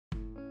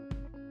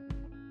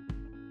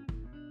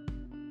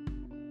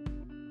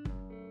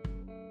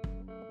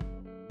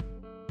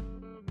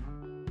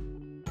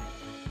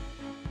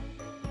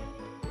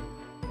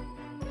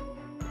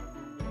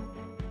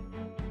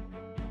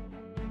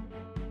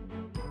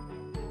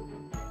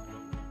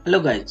Hello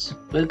guys,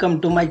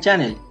 welcome to my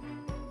channel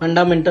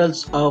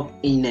Fundamentals of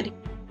Engineering.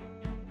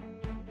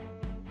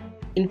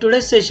 In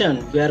today's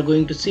session we are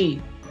going to see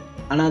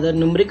another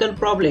numerical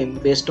problem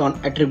based on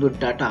attribute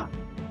data.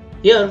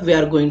 Here we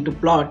are going to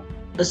plot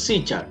a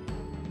C chart.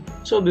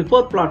 So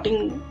before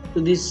plotting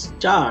to this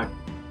chart,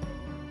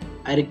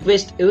 I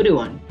request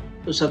everyone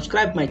to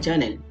subscribe my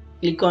channel,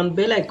 click on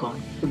bell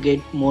icon to get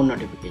more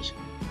notification.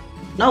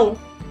 Now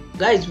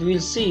guys, we will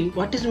see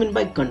what is meant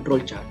by control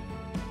chart.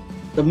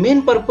 The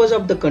main purpose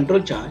of the control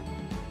chart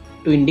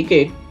to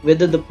indicate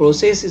whether the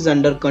process is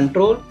under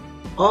control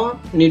or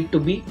need to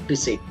be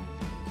reset.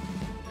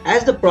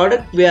 As the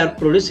product we are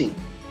producing,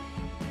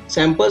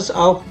 samples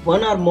of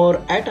one or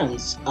more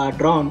atoms are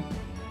drawn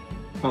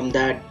from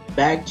that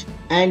batch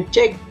and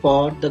checked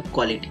for the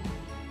quality,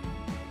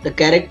 the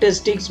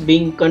characteristics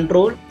being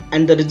controlled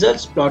and the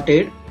results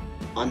plotted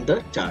on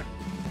the chart.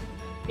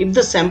 If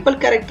the sample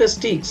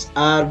characteristics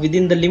are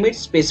within the limits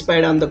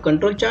specified on the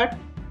control chart,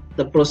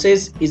 the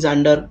process is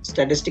under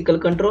statistical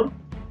control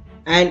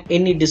and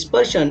any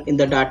dispersion in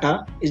the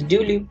data is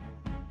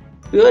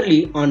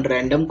purely on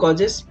random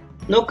causes.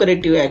 No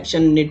corrective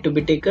action need to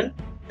be taken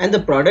and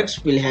the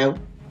products will have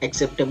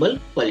acceptable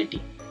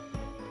quality.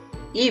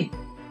 If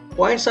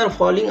points are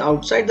falling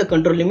outside the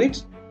control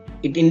limits,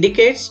 it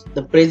indicates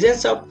the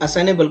presence of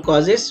assignable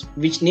causes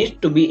which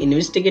need to be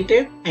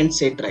investigated and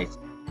set right.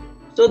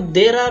 So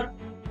there are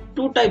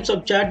two types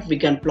of chart we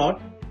can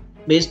plot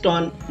based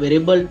on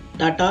variable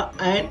data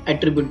and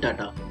attribute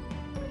data.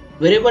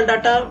 Variable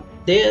data,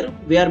 there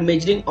we are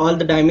measuring all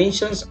the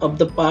dimensions of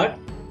the part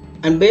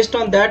and based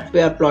on that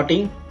we are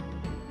plotting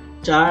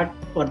chart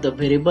for the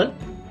variable.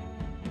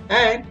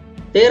 And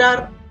there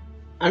are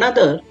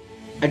another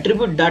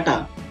attribute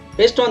data,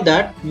 based on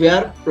that we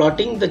are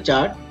plotting the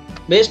chart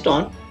based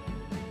on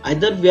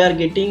either we are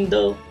getting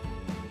the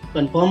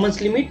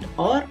conformance limit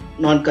or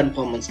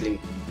non-conformance limit.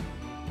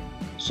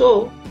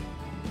 So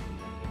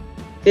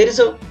there is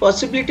a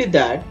possibility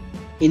that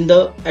in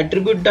the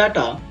attribute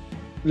data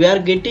we are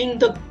getting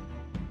the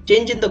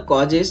change in the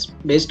causes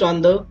based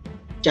on the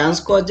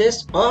chance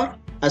causes or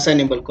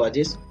assignable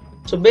causes.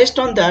 So based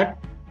on that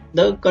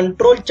the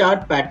control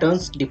chart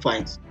patterns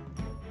defines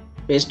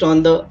based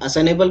on the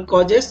assignable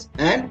causes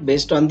and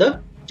based on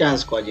the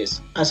chance causes.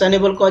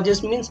 Assignable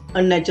causes means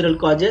unnatural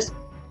causes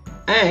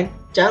and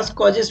chance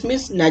causes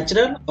means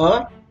natural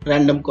or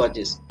random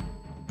causes.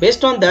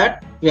 Based on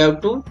that we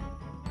have to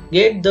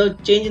get the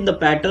change in the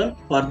pattern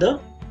for the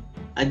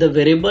either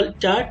variable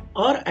chart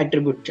or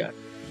attribute chart.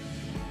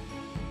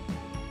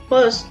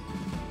 First,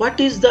 what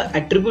is the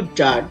attribute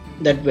chart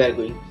that we are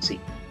going to see?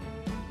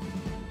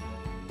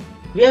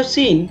 We have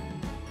seen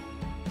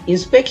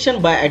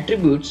inspection by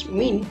attributes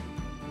mean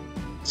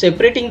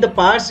separating the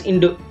parts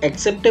into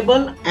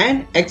acceptable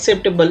and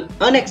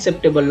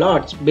unacceptable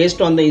lots based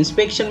on the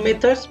inspection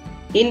methods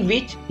in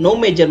which no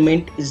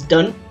measurement is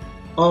done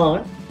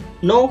or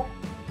no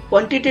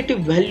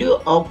quantitative value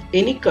of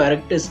any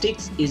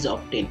characteristics is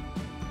obtained.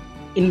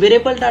 In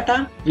variable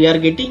data we are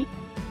getting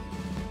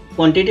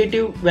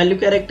quantitative value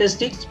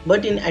characteristics,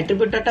 but in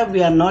attribute data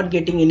we are not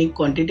getting any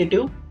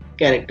quantitative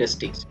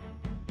characteristics.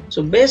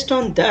 So based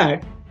on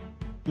that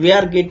we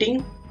are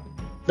getting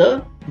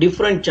the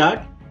different chart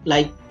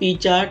like P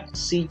chart,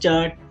 C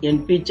chart,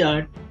 NP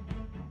chart,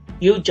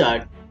 U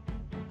chart.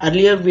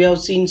 Earlier we have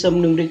seen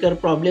some numerical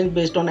problems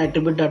based on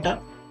attribute data.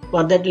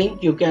 For that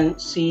link you can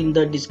see in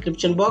the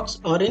description box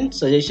or in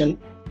suggestion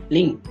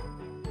link.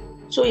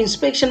 So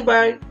inspection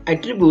by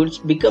attributes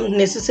becomes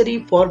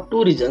necessary for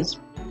two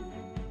reasons.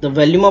 The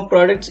volume of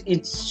products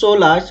is so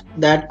large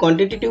that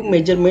quantitative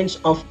measurements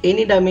of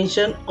any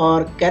dimension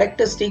or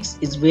characteristics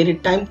is very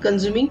time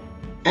consuming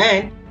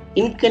and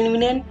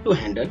inconvenient to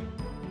handle.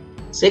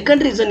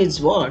 Second reason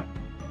is what?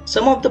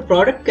 Some of the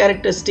product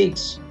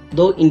characteristics,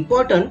 though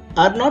important,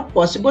 are not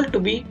possible to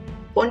be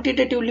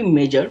quantitatively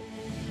measured.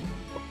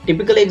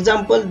 Typical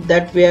example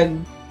that we are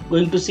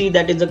going to see,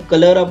 that is the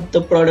color of the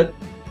product,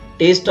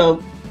 taste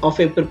of a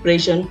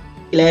preparation,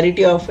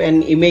 clarity of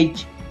an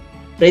image,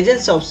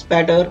 presence of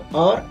spatter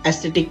or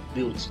aesthetic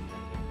views.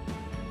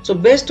 So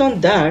based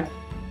on that,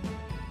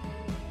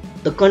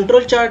 the control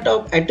chart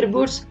of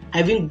attributes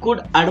having good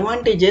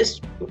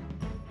advantages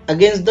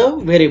against the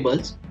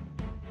variables,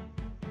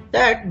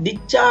 that the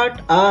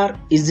chart are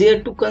easier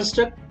to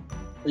construct,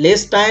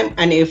 less time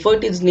and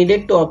effort is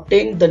needed to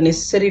obtain the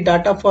necessary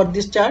data for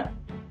this chart,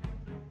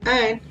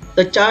 and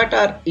the chart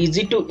are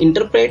easy to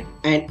interpret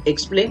and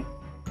explain.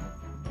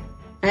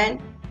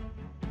 And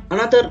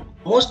another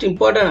most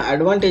important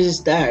advantage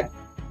is that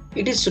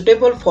it is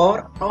suitable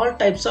for all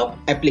types of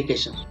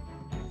applications.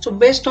 So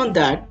based on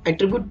that,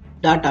 attribute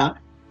data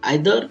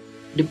either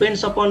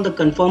depends upon the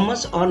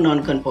conformance or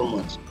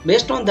non-conformance.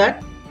 Based on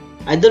that,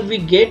 either we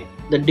get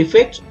the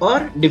defects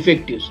or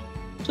defectives.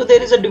 So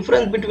there is a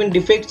difference between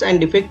defects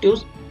and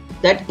defectives,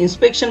 that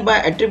inspection by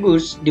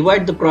attributes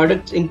divide the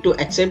products into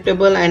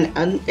acceptable and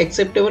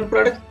unacceptable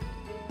products.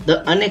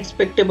 The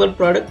unacceptable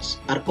products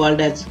are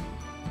called as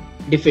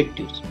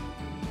defectives.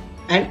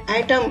 An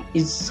item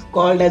is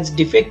called as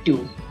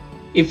defective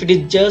if it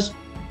is just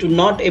to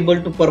not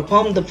able to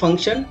perform the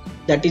function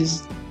that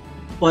is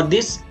for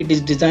this it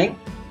is designed,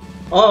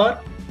 or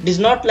it is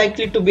not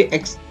likely to be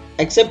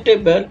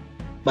acceptable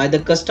by the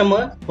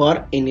customer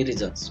for any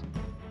reasons.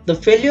 The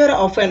failure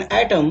of an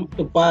item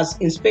to pass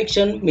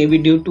inspection may be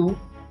due to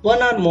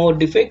one or more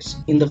defects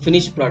in the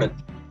finished product.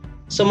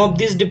 Some of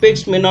these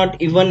defects may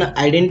not even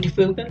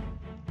identifiable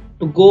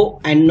to go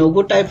and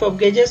no-go type of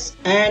gauges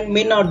and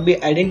may not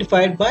be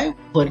identified by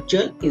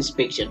virtual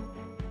inspection.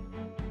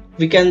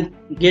 We can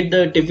get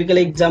the typical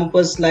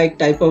examples like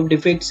type of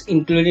defects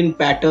including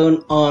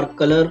pattern or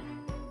color,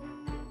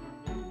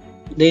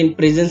 then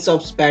presence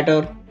of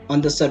spatter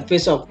on the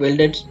surface of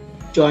welded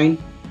joint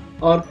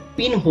or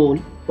pinhole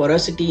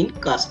porosity in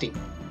casting.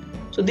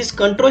 So this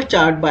control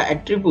chart by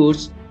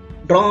attributes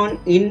drawn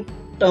in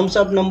terms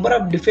of number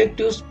of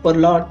defectives per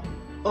lot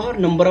or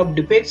number of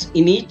defects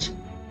in each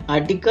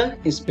article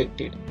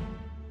inspected.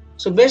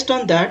 So based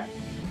on that,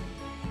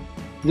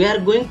 we are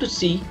going to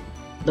see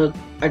the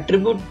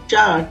attribute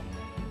chart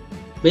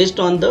based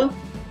on the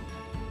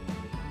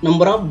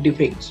number of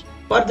defects.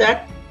 For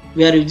that,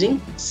 we are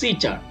using C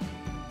chart.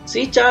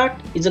 C chart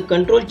is a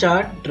control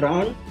chart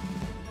drawn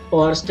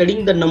for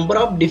studying the number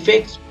of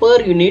defects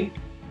per unit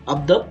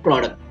of the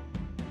product.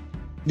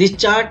 This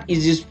chart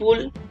is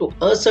useful to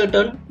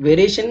ascertain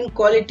variation in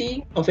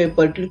quality of a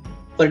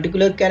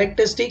particular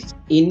characteristics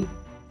in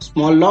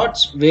small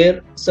lots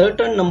where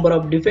certain number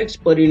of defects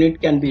per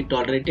unit can be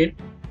tolerated.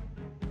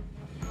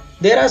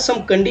 There are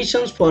some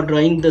conditions for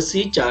drawing the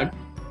C chart.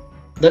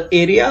 The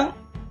area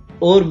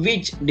over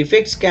which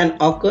defects can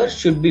occur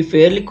should be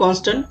fairly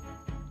constant,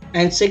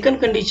 and second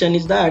condition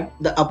is that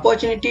the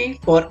opportunity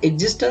for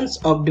existence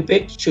of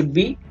defects should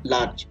be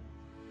large.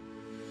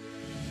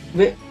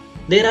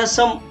 There are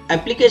some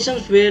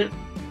applications where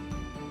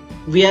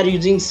we are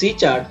using C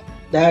chart,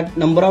 that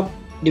number of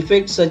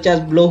defects such as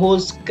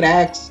blowholes,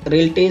 cracks,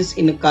 rail tails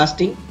in a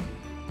casting,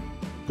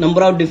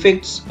 number of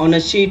defects on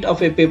a sheet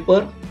of a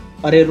paper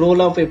or a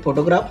roll of a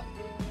photograph.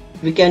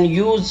 We can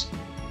use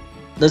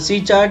the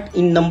C chart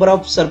in number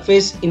of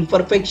surface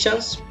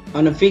imperfections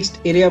on a fixed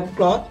area of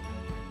cloth.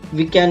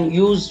 We can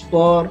use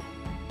for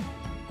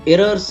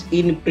errors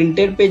in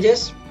printed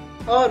pages,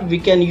 or we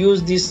can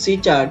use this C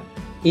chart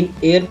in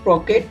air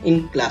pocket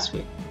in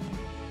glassware.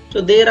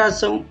 So there are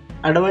some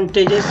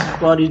advantages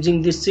for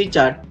using this C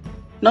chart.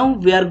 Now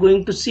we are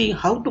going to see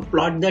how to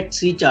plot that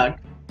C chart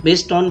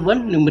based on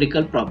one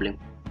numerical problem.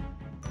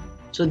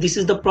 So this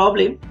is the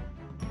problem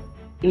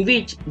in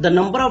which the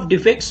number of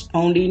defects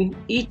found in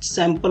each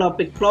sample of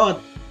a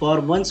cloth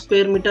for 1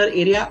 square meter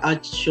area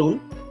are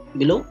shown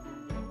below.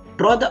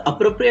 Draw the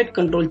appropriate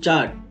control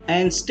chart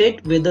and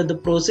state whether the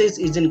process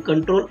is in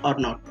control or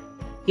not.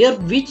 Here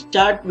which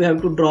chart we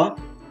have to draw,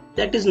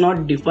 that is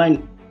not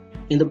defined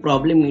in the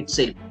problem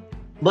itself,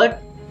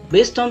 but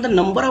based on the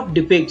number of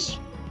defects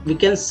we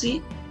can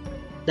see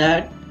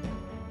that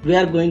we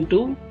are going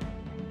to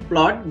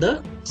plot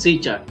the C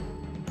chart.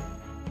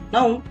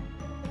 Now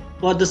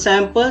for the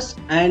samples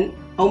and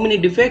how many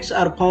defects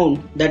are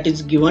found, that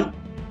is given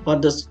for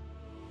the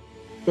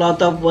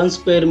cloth of 1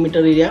 square meter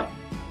area.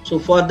 So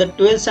for the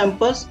 12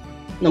 samples,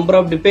 number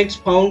of defects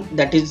found,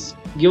 that is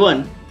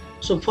given.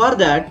 So for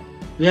that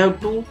we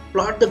have to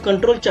plot the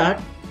control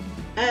chart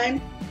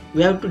and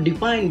we have to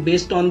define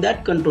based on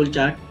that control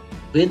chart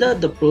whether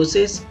the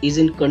process is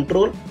in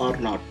control or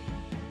not.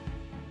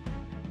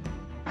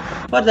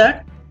 For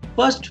that,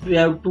 first we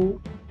have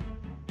to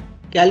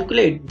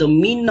calculate the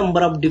mean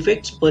number of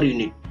defects per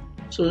unit.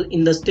 So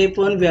in the step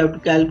 1 we have to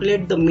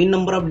calculate the mean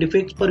number of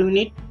defects per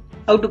unit.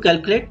 How to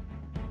calculate?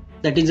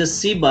 That is a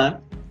C bar,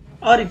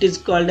 or it is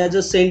called as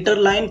a center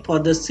line for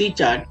the C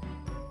chart.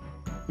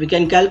 We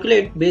can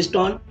calculate based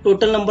on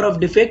total number of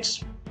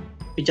defects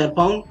which are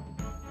found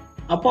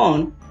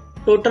upon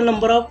total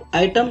number of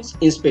items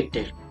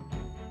inspected.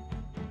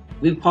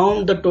 We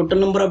found the total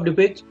number of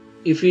defects.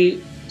 If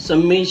we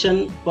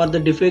summation for the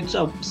defects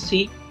of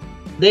C,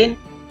 then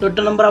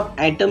total number of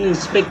items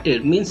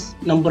inspected means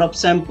number of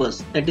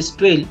samples, that is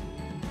 12.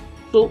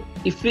 So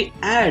if we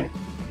add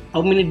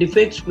how many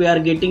defects we are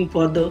getting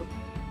for the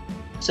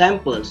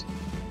samples,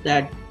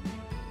 that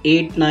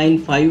 8, 9,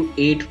 5,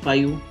 8,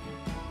 5,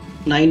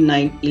 9,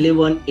 9,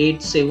 11,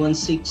 8, 7,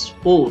 6,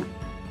 4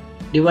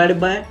 divided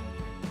by,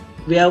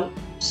 we have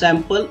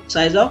sample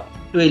size of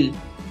 12,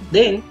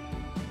 then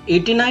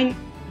 89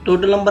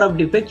 total number of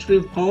defects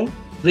we found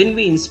when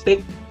we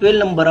inspect 12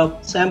 number of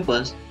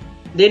samples.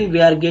 Then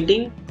we are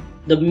getting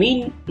the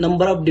mean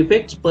number of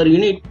defects per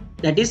unit,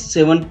 that is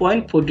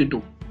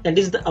 7.42. That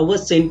is our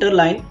center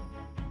line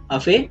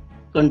of a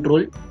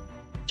control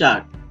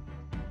chart.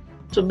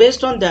 So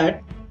based on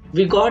that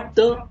we got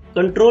the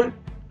control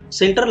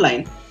center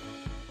line,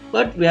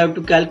 but we have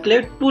to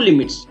calculate two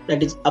limits,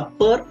 that is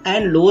upper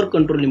and lower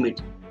control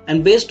limits,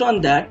 and based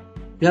on that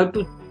we have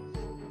to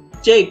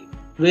check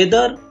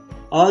whether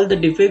all the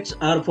defects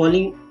are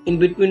falling in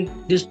between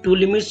these two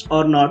limits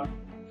or not.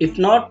 If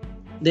not,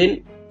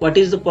 then what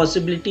is the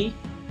possibility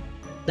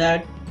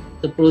that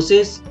the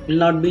process will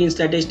not be in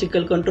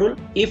statistical control?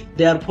 If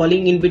they are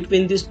falling in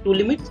between these two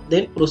limits,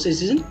 then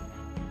process is in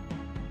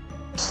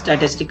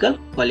statistical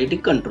quality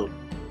control.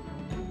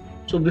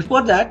 So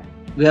before that,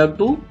 we have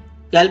to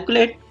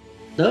calculate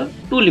the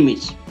two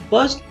limits.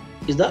 First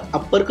is the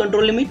upper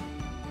control limit.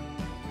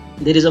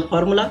 There is a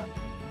formula,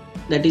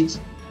 that is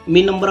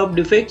mean number of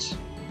defects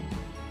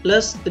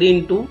plus 3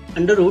 into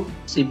under root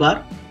C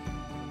bar.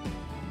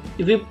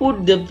 If we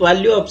put the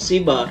value of C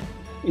bar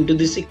into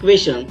this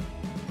equation,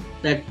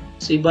 that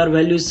C bar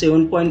value is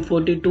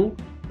 7.42.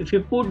 If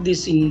you put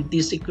this in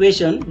this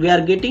equation, we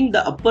are getting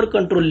the upper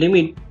control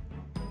limit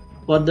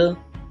for the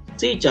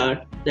C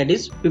chart, that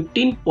is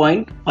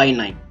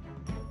 15.59.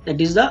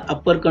 That is the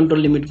upper control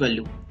limit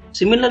value.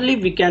 Similarly,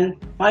 we can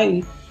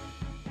find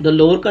the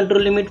lower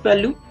control limit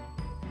value.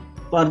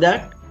 For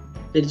that,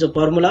 there is a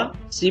formula,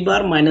 C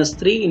bar minus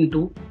 3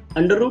 into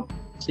under root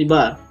C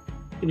bar.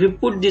 If we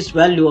put this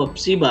value of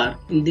C bar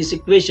in this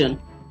equation,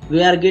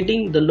 we are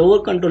getting the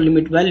lower control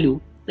limit value,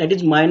 that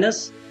is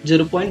minus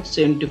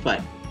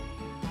 0.75.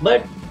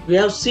 But we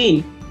have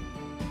seen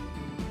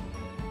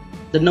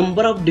the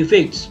number of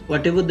defects,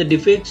 whatever the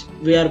defects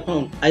we are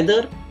found,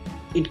 either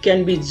it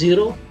can be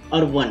 0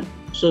 or 1.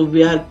 So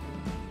we are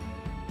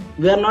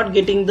not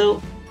getting the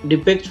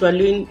defects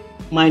value in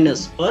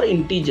minus or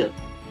integer.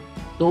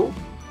 So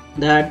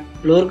that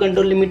lower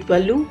control limit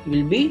value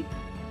will be,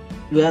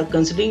 we are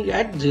considering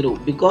at 0,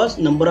 because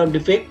number of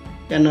defect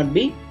cannot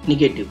be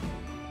negative.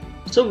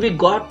 So we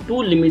got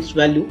two limits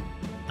value,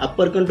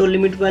 upper control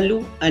limit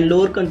value and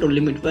lower control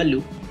limit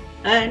value,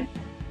 and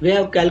we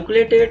have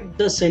calculated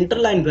the center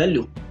line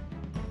value.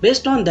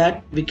 Based on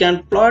that, we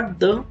can plot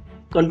the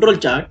control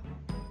chart.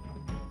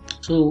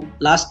 So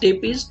last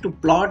step is to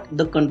plot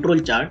the control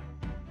chart.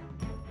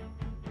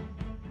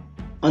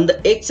 On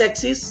the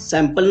x-axis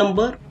sample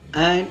number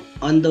and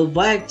on the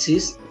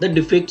y-axis the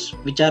defects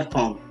which are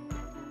found.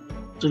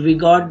 So we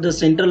got the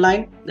center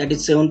line, that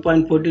is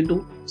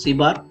 7.42 C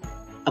bar,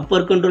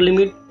 upper control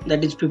limit,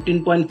 that is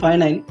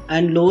 15.59,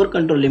 and lower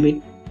control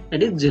limit,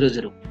 that is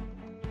 00.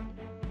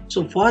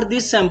 So for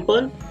this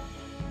sample,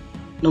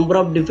 number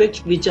of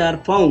defects which are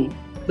found,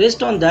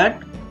 based on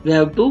that we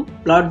have to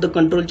plot the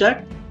control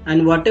chart,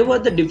 and whatever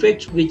the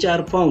defects which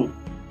are found,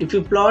 if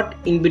you plot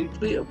in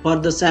between for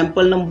the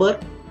sample number,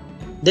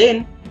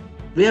 then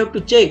we have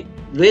to check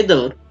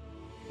whether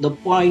the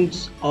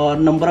points or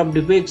number of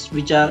defects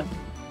which are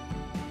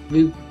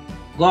we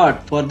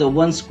got for the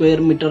 1 square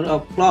meter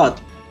of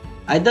cloth,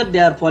 either they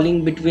are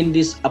falling between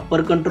this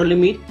upper control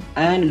limit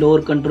and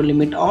lower control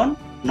limit or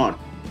not.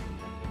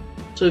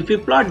 So if we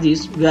plot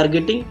this, we are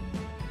getting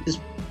this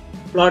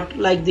plot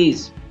like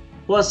this.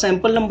 For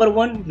sample number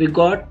 1, we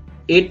got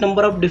 8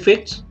 number of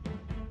defects.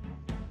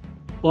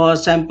 For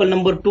sample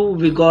number 2,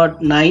 we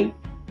got 9.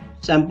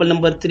 Sample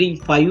number 3,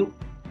 5.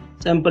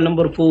 Sample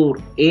number 4,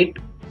 8.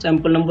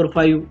 Sample number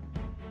 5,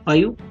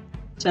 5.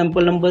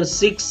 Sample number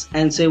 6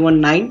 and 7,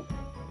 9.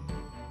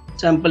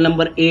 Sample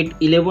number 8,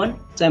 11.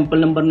 Sample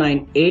number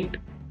 9, 8.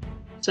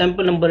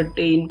 Sample number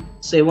 10,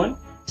 7.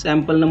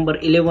 Sample number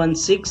 11,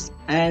 6.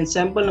 And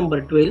sample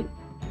number 12,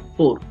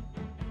 4.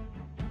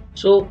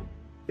 So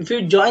if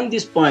you join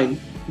this point,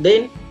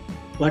 then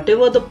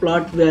whatever the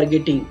plot we are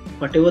getting,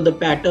 whatever the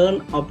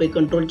pattern of a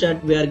control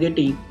chart we are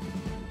getting,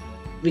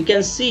 we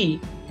can see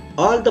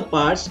all the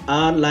parts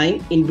are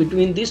lying in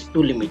between these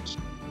two limits.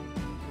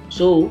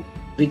 So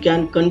we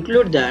can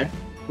conclude that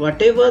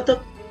whatever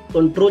the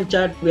control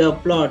chart we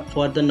have plot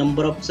for the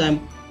number of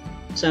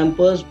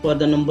samples, for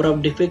the number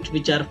of defects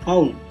which are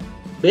found,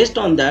 based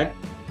on that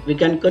we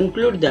can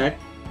conclude that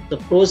the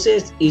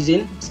process is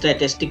in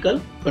statistical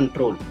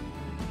control.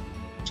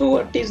 So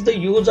what is the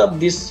use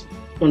of this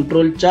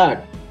control chart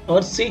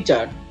or C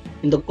chart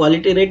in the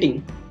quality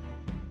rating?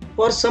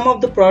 For some of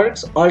the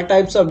products, all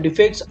types of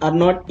defects are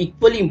not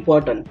equally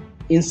important.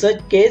 In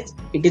such case,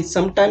 it is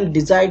sometimes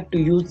desired to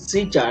use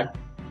C chart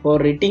for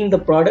rating the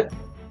product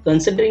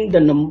considering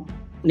the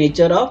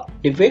nature of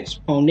defects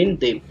found in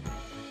them.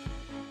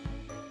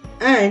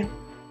 And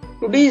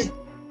today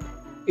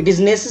it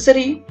is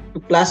necessary to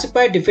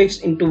classify defects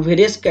into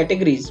various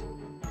categories.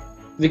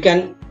 We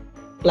can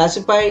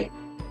classify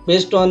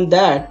based on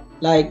that,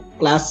 like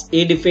class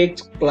A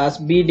defects, class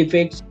B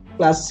defects,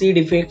 class C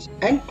defects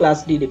and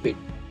class D defects.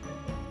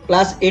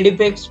 Class A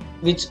defects,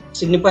 which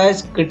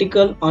signifies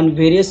critical on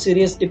various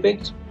serious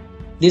defects.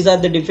 These are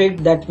the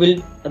defects that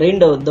will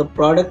render the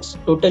products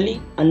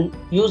totally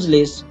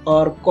useless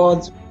or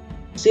cause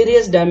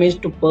serious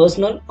damage to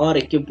personnel or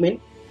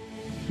equipment.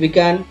 We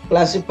can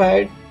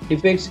classify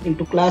defects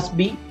into class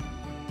B,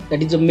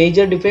 that is the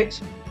major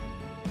defects.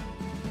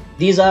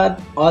 These are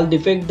all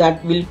defects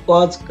that will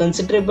cause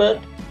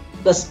considerable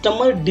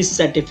customer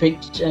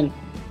dissatisfaction,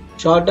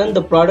 shorten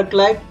the product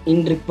life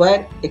and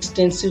require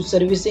extensive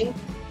servicing.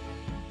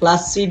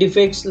 Class C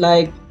defects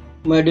like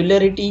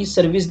modularity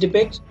service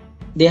defects,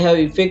 they have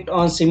effect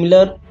on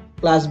similar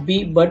class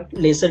B but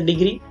lesser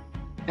degree.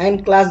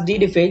 And class D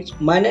defects,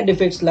 minor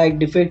defects like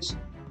defects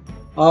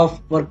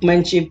of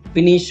workmanship,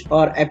 finish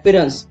or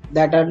appearance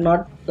that are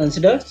not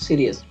considered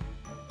serious.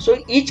 So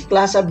each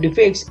class of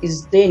defects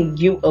is then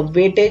give a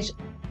weightage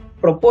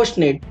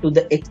proportionate to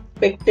the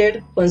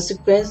expected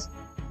consequence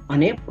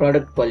on a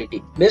product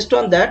quality. Based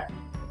on that,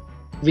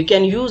 we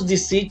can use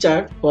this C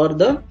chart for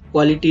the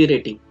quality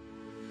rating.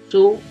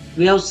 So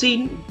we have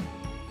seen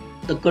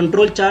the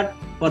control chart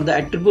for the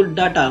attribute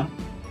data.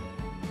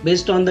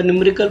 Based on the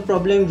numerical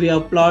problem, we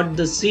have plotted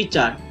the C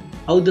chart.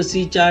 How the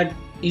C chart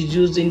is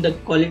used in the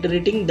quality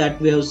rating, that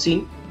we have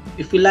seen.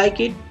 If you like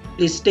it,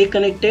 please stay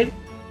connected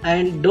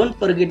and don't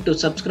forget to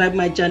subscribe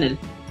my channel.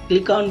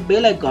 Click on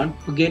bell icon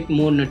to get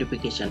more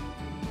notification.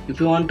 If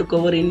you want to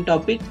cover any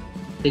topic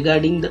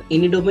regarding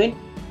any domain,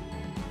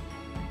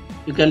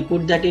 you can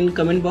put that in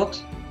comment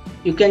box.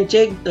 You can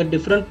check the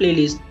different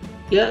playlists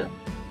here.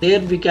 There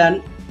we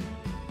can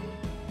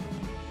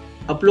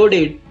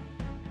uploaded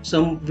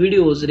some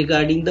videos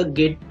regarding the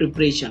gate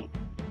preparation.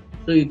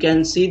 So you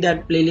can see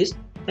that playlist.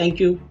 Thank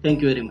you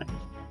very much.